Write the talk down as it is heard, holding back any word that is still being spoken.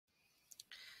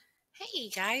Hey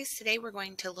guys, today we're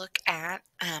going to look at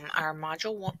our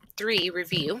Module 3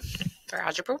 review for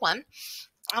Algebra 1.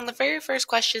 The very first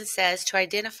question says to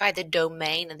identify the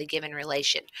domain of the given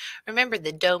relation. Remember,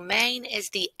 the domain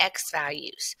is the x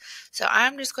values. So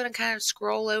I'm just going to kind of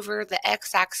scroll over the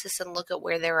x-axis and look at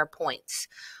where there are points.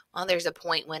 Well, there's a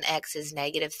point when x is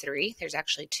negative 3. There's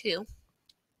actually 2.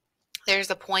 There's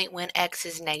a point when x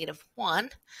is negative 1.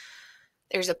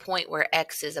 There's a point where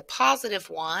x is a positive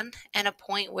 1 and a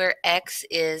point where x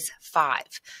is 5.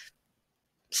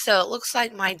 So it looks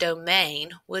like my domain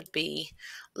would be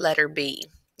letter B,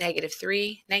 negative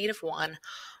 3, negative 1,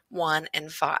 1, and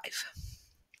 5.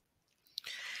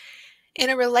 In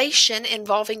a relation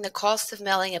involving the cost of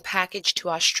mailing a package to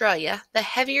Australia, the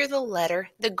heavier the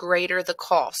letter, the greater the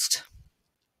cost.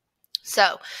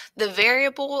 So the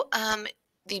variable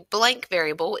the blank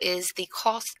variable is the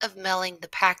cost of mailing the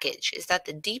package. Is that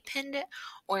the dependent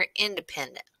or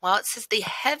independent? Well, it says the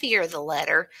heavier the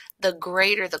letter, the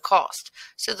greater the cost.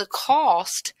 So the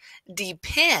cost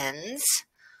depends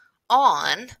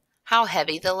on how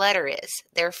heavy the letter is.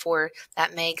 Therefore,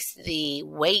 that makes the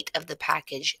weight of the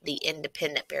package the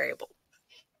independent variable,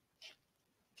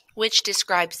 which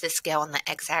describes the scale on the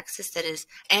x-axis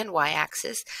and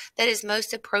y-axis that is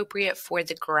most appropriate for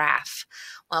the graph.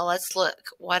 Well, let's look.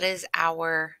 What is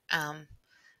our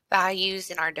values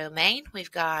in our domain?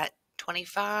 We've got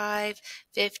 25,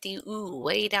 50,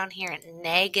 way down here at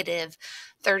negative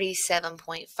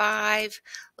 37.5.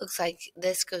 Looks like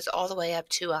this goes all the way up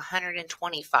to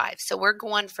 125. So we're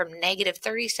going from negative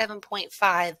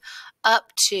 37.5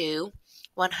 up to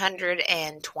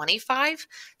 125.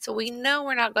 So we know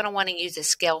we're not going to want to use a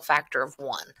scale factor of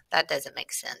 1. That doesn't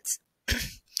make sense.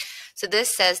 So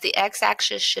this says the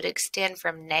x-axis should extend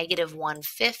from negative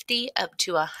 150 up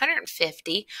to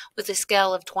 150 with a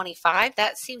scale of 25.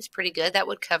 That seems pretty good. That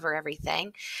would cover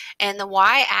everything. And the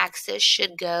y-axis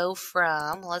should go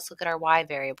from, let's look at our y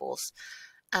variables.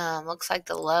 Looks like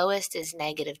the lowest is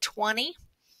negative 20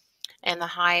 and the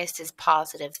highest is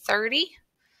positive 30.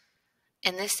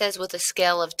 And this says with a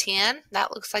scale of 10,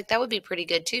 that looks like that would be pretty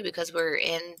good too because we're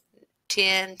in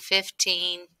 10,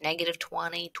 15, negative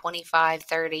 20, 25,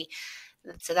 30.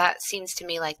 So that seems to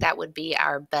me like that would be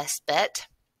our best bet.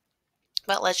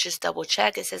 But let's just double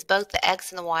check. It says both the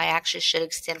x and the y axis should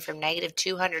extend from negative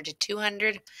 200 to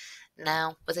 200.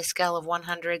 No, with a scale of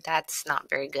 100, that's not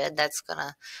very good. That's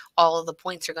gonna, all of the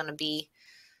points are gonna be,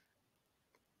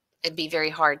 it'd be very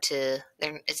hard to,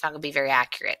 it's not going to be very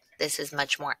accurate. This is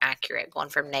much more accurate, going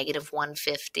from negative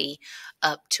 150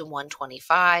 up to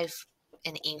 125.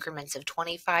 In increments of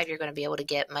 25, you're going to be able to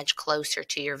get much closer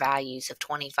to your values of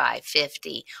 25,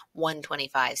 50,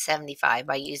 125, 75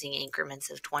 by using increments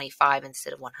of 25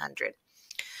 instead of 100.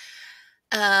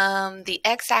 The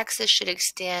x-axis should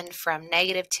extend from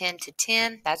negative 10 to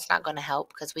 10. That's not going to help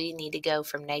because we need to go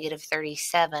from negative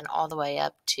 37 all the way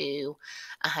up to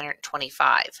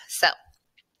 125. So,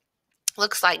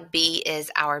 looks like B is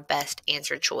our best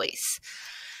answer choice.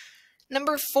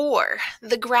 Number 4,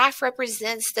 the graph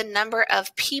represents the number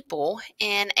of people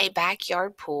in a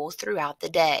backyard pool throughout the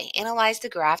day. Analyze the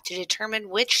graph to determine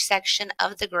which section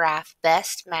of the graph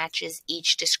best matches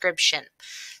each description.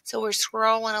 So we're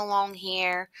scrolling along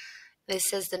here. This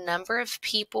says the number of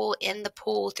people in the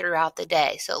pool throughout the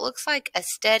day. So it looks like a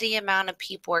steady amount of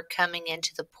people are coming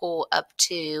into the pool up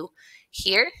to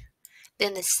here.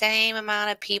 Then the same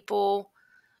amount of people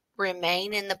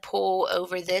remain in the pool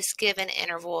over this given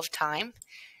interval of time.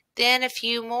 Then a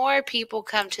few more people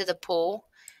come to the pool,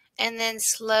 and then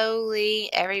slowly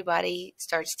everybody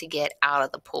starts to get out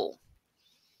of the pool.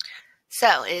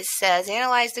 So it says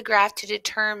analyze the graph to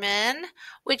determine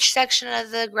which section of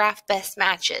the graph best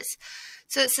matches.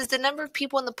 So it says the number of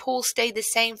people in the pool stayed the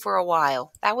same for a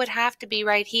while. That would have to be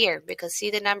right here because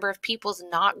see the number of people is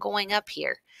not going up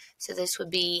here. So this would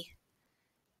be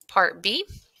part B.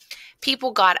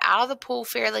 People got out of the pool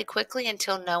fairly quickly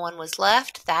until no one was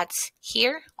left. That's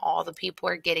here. All the people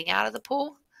are getting out of the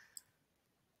pool.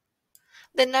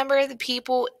 The number of the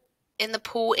people in the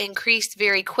pool increased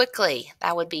very quickly.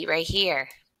 That would be right here.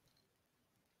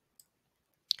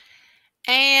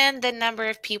 And the number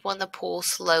of people in the pool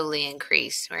slowly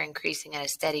increased. We're increasing at a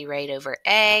steady rate over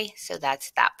A, so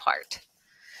that's that part.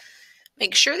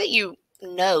 Make sure that you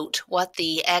note what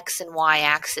the x and y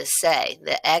axis say.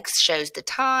 The x shows the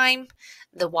time,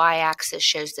 the y-axis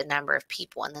shows the number of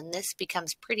people, and then this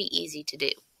becomes pretty easy to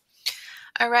do.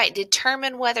 All right,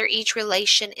 determine whether each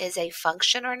relation is a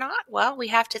function or not. Well, we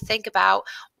have to think about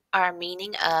our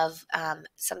meaning of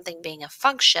something being a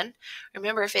function.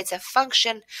 Remember, if it's a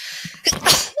function,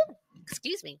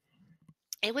 excuse me,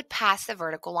 it would pass the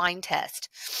vertical line test.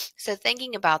 So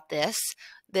thinking about this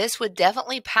would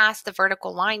definitely pass the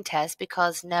vertical line test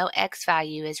because no x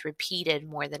value is repeated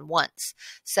more than once.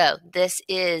 So this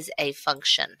is a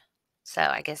function. So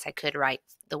I guess I could write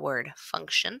the word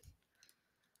function.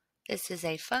 This is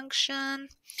a function.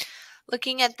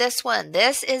 Looking at this one,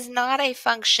 this is not a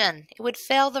function. It would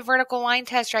fail the vertical line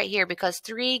test right here because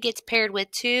 3 gets paired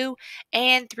with 2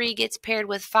 and 3 gets paired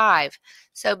with 5.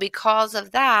 So because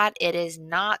of that, it is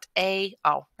not a,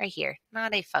 oh, right here,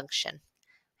 not a function.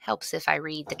 Helps if I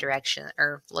read the direction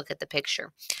or look at the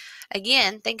picture.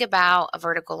 Again, think about a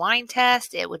vertical line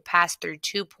test. It would pass through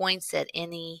 2 points at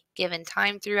any given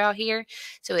time throughout here.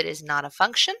 So it is not a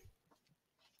function.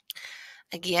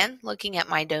 Again, looking at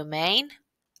my domain,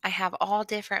 I have all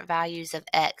different values of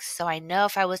x, so I know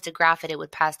if I was to graph it, it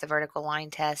would pass the vertical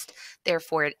line test.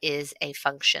 Therefore, it is a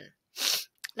function.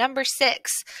 Number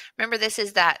 6, remember this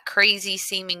is that crazy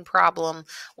seeming problem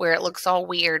where it looks all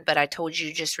weird, but I told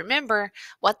you just remember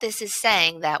what this is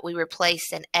saying, that we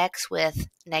replace an x with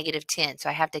 -10. So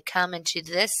I have to come into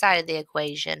this side of the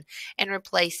equation and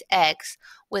replace x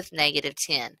with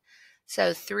 -10.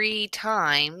 So 3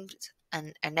 times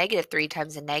a -3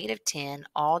 times a -10,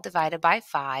 all divided by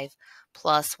 5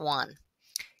 plus 1.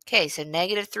 Okay, so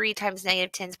 -3 times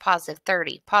 -10 is positive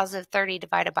 30. Positive 30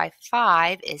 divided by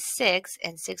 5 is 6,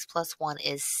 and 6 plus 1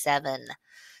 is 7.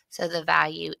 So the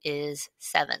value is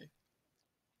 7.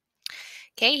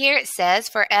 Okay, here it says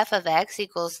for f of x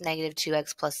equals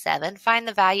 -2x plus 7, find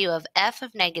the value of f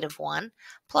of -1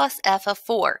 plus f of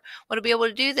 4. Well, to be able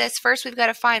to do this, first we've got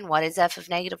to find what is f of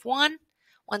 -1.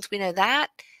 Once we know that,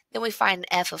 then we find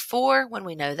f of 4. When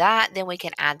we know that, then we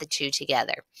can add the two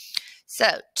together.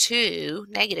 So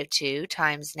 -2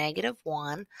 times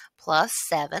 -1 plus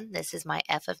 7, this is my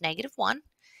f of -1,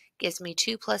 gives me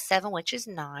 2 plus 7, which is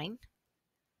 9.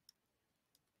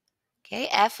 Okay,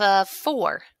 f of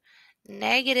 4.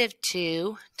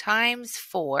 -2 times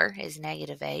 4 is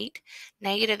 -8.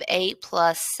 -8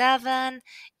 plus 7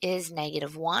 is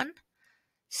 -1.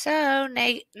 So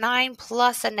 9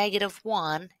 plus a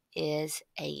 -1 is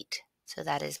 8. So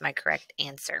that is my correct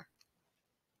answer.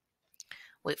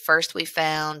 First we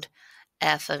found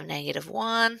f of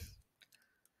 -1.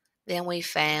 Then we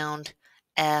found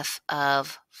f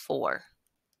of 4.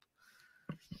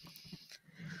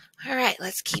 All right,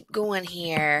 let's keep going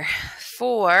here.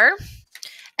 For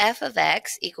f of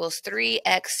x equals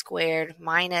 3x squared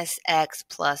minus x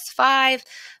plus 5,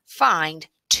 find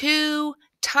 2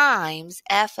 times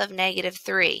f of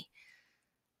 -3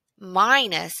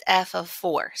 minus f of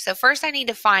 4. So first I need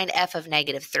to find f of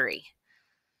 -3.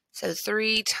 So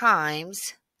 3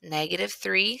 times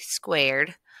 -3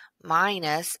 squared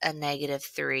minus a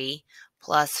 -3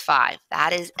 plus 5.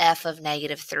 That is f of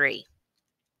 -3.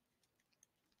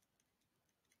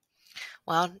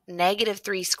 Well,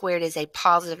 -3 squared is a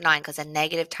positive 9 because a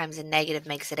negative times a negative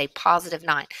makes it a positive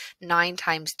 9. 9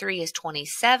 times 3 is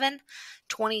 27.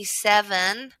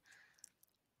 27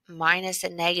 minus a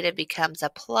negative becomes a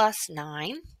plus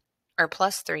 9, or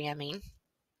plus 3, I mean.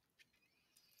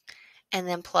 And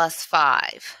then plus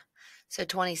 5. So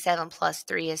 27 plus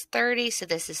 3 is 30, so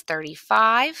this is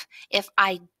 35. If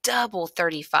I double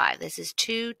 35, this is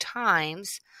 2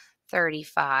 times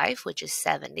 35, which is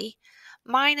 70,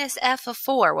 minus f of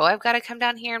 4. Well, I've got to come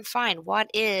down here and find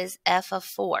what is f of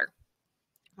 4.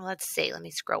 Well, let's see. Let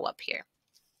me scroll up here.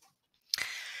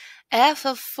 F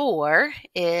of 4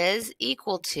 is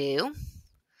equal to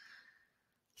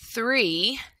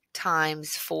 3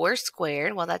 times 4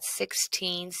 squared. Well, that's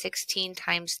 16. 16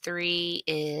 times 3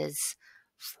 is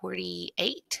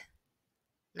 48.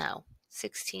 No,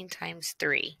 16 times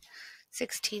 3.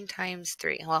 16 times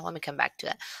 3. Well, let me come back to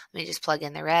it. Let me just plug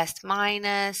in the rest.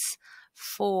 Minus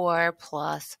 4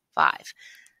 plus 5.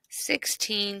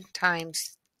 16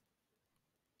 times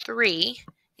 3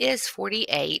 is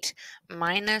 48.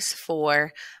 Minus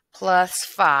 4 plus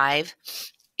 5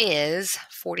 is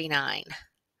 49.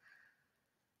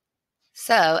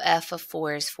 So f of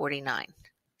 4 is 49.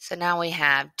 So now we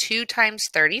have 2 times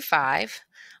 35,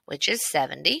 which is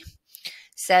 70.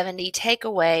 70 take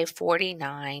away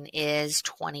 49 is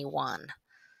 21.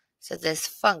 So this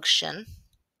function,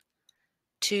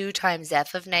 2 times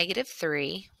f of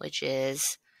 -3, which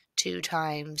is 2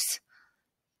 times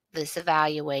this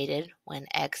evaluated when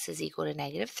x is equal to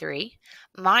 -3,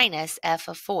 minus f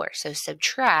of 4. So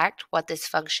subtract what this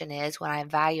function is when I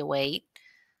evaluate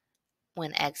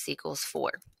when x equals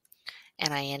 4.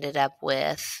 And I ended up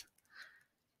with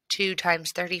 2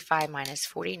 times 35 minus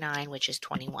 49, which is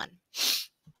 21.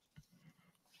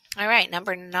 All right,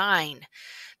 number 9.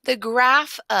 The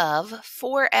graph of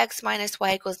 4x minus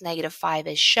y equals negative 5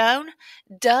 is shown.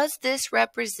 Does this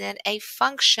represent a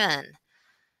function?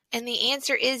 And the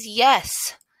answer is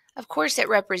yes. Of course it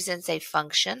represents a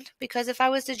function, because if I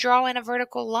was to draw in a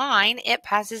vertical line, it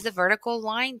passes the vertical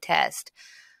line test.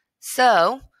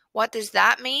 So what does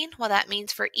that mean? Well, that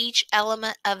means for each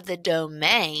element of the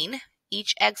domain,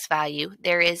 each x value,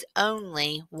 there is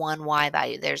only one y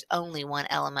value. There's only one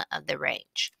element of the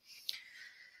range.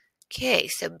 Okay,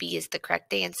 so B is the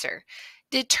correct answer.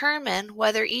 Determine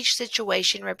whether each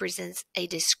situation represents a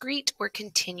discrete or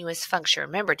continuous function.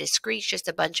 Remember, discrete is just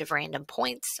a bunch of random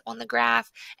points on the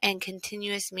graph, and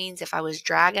continuous means if I was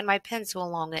dragging my pencil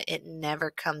along it, it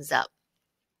never comes up.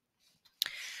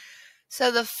 So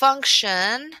the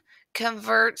function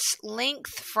converts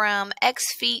length from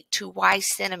x feet to y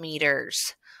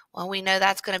centimeters. Well, we know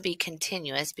that's going to be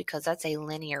continuous because that's a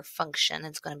linear function.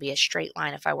 It's going to be a straight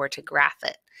line if I were to graph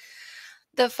it.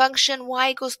 The function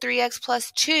y equals 3x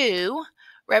plus 2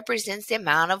 represents the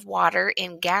amount of water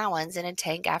in gallons in a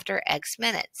tank after x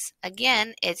minutes.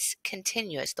 Again, it's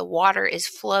continuous. The water is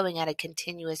flowing at a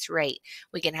continuous rate.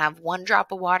 We can have 1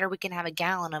 drop of water, we can have a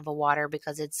gallon of water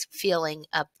because it's filling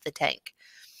up the tank.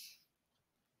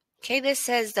 Okay, this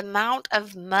says the amount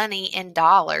of money in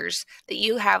dollars that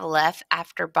you have left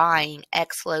after buying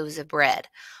X loaves of bread.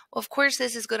 Well, of course,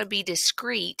 this is going to be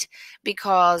discrete,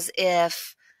 because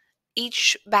if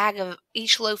each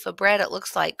loaf of bread, it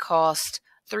looks like, cost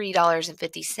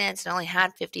 $3.50 and only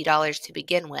had $50 to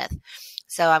begin with.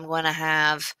 So I'm going to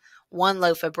have 1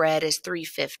 loaf of bread is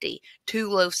 $3.50. 2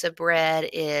 loaves of bread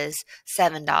is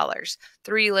 $7.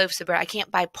 3 loaves of bread, I can't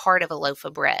buy part of a loaf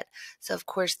of bread. So of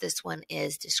course this one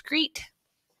is discrete.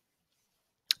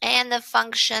 And the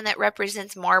function that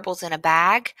represents marbles in a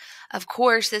bag, of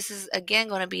course, this is again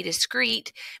going to be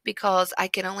discrete because I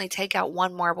can only take out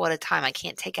 1 marble at a time. I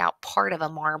can't take out part of a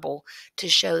marble to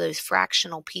show those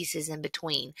fractional pieces in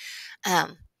between.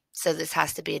 So this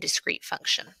has to be a discrete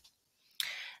function.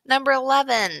 Number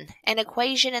 11, an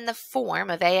equation in the form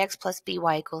of ax plus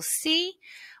by equals c,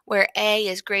 where a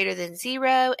is greater than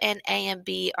 0 and a and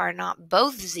b are not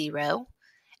both 0.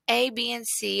 A, B, and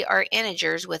C are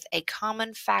integers with a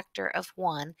common factor of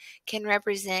 1, can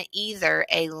represent either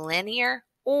a linear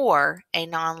or a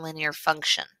nonlinear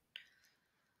function.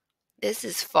 This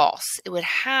is false. It would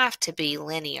have to be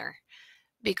linear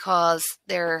because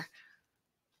they're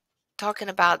talking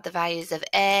about the values of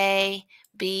A,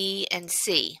 B, and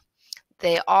C.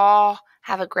 They all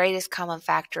have a greatest common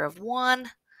factor of 1,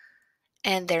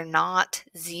 and they're not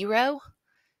 0.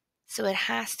 So it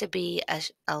has to be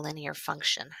a linear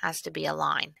function, has to be a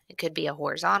line. It could be a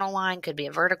horizontal line, could be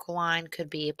a vertical line, could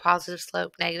be a positive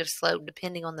slope, negative slope,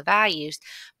 depending on the values,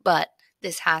 but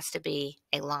this has to be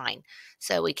a line.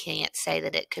 So we can't say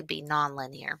that it could be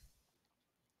nonlinear.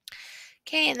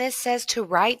 Okay, and this says to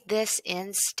write this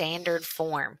in standard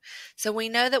form. So we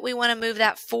know that we want to move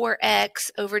that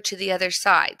 4x over to the other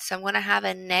side. So I'm going to have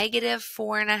a negative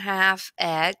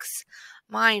 4.5x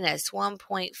minus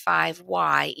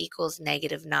 1.5y equals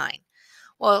negative 9.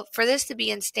 Well, for this to be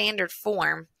in standard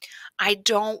form, I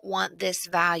don't want this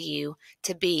value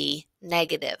to be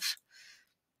negative.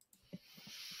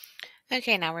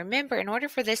 Okay, now remember, in order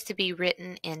for this to be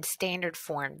written in standard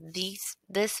form,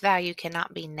 this value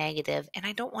cannot be negative, and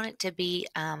I don't want it to be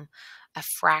a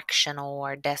fractional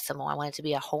or decimal. I want it to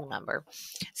be a whole number.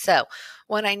 So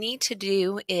what I need to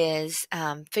do is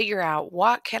figure out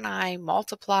what can I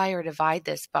multiply or divide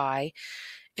this by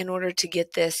in order to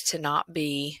get this to not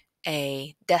be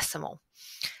a decimal.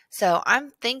 So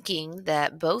I'm thinking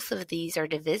that both of these are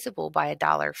divisible by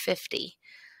 $1.50.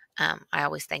 I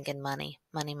always think in money.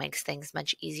 Money makes things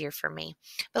much easier for me.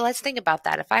 But let's think about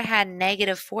that. If I had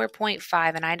negative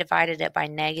 4.5 and I divided it by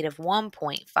negative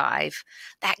 1.5,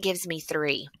 that gives me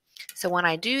 3. So when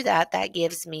I do that, that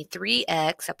gives me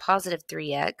 3x, a positive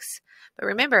 3x. But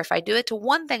remember, if I do it to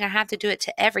one thing, I have to do it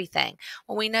to everything.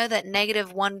 Well, we know that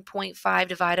negative 1.5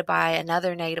 divided by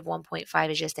another negative 1.5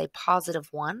 is just a positive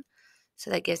 1. So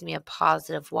that gives me a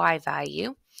positive y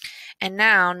value. And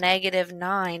now negative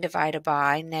 9 divided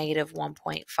by negative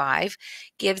 1.5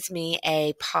 gives me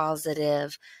a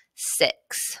positive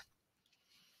 6.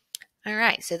 All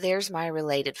right, so there's my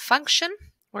related function.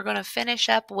 We're going to finish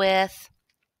up with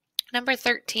number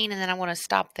 13, and then I want to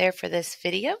stop there for this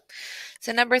video.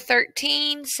 So number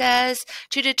 13 says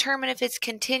to determine if it's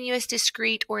continuous,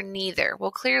 discrete, or neither.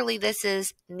 Well, clearly this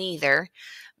is neither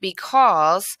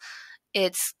because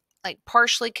it's like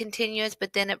partially continuous,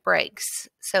 but then it breaks.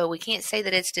 So we can't say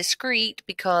that it's discrete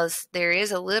because there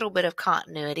is a little bit of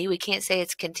continuity. We can't say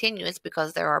it's continuous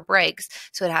because there are breaks,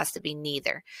 so it has to be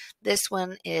neither. This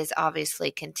one is obviously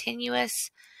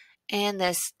continuous, And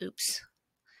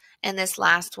this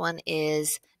last one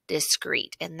is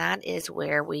discrete, and that is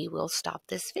where we will stop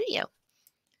this video.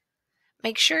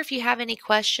 Make sure if you have any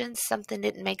questions, something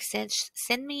didn't make sense,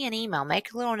 send me an email.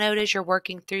 Make a little note as you're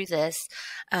working through this.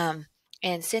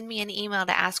 And send me an email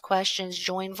to ask questions,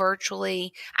 join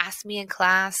virtually, ask me in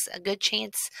class. There's a good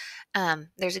chance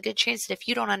that if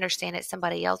you don't understand it,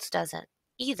 somebody else doesn't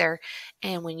either.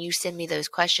 And when you send me those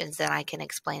questions, then I can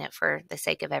explain it for the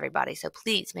sake of everybody. So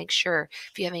please make sure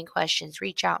if you have any questions,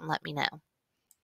 reach out and let me know.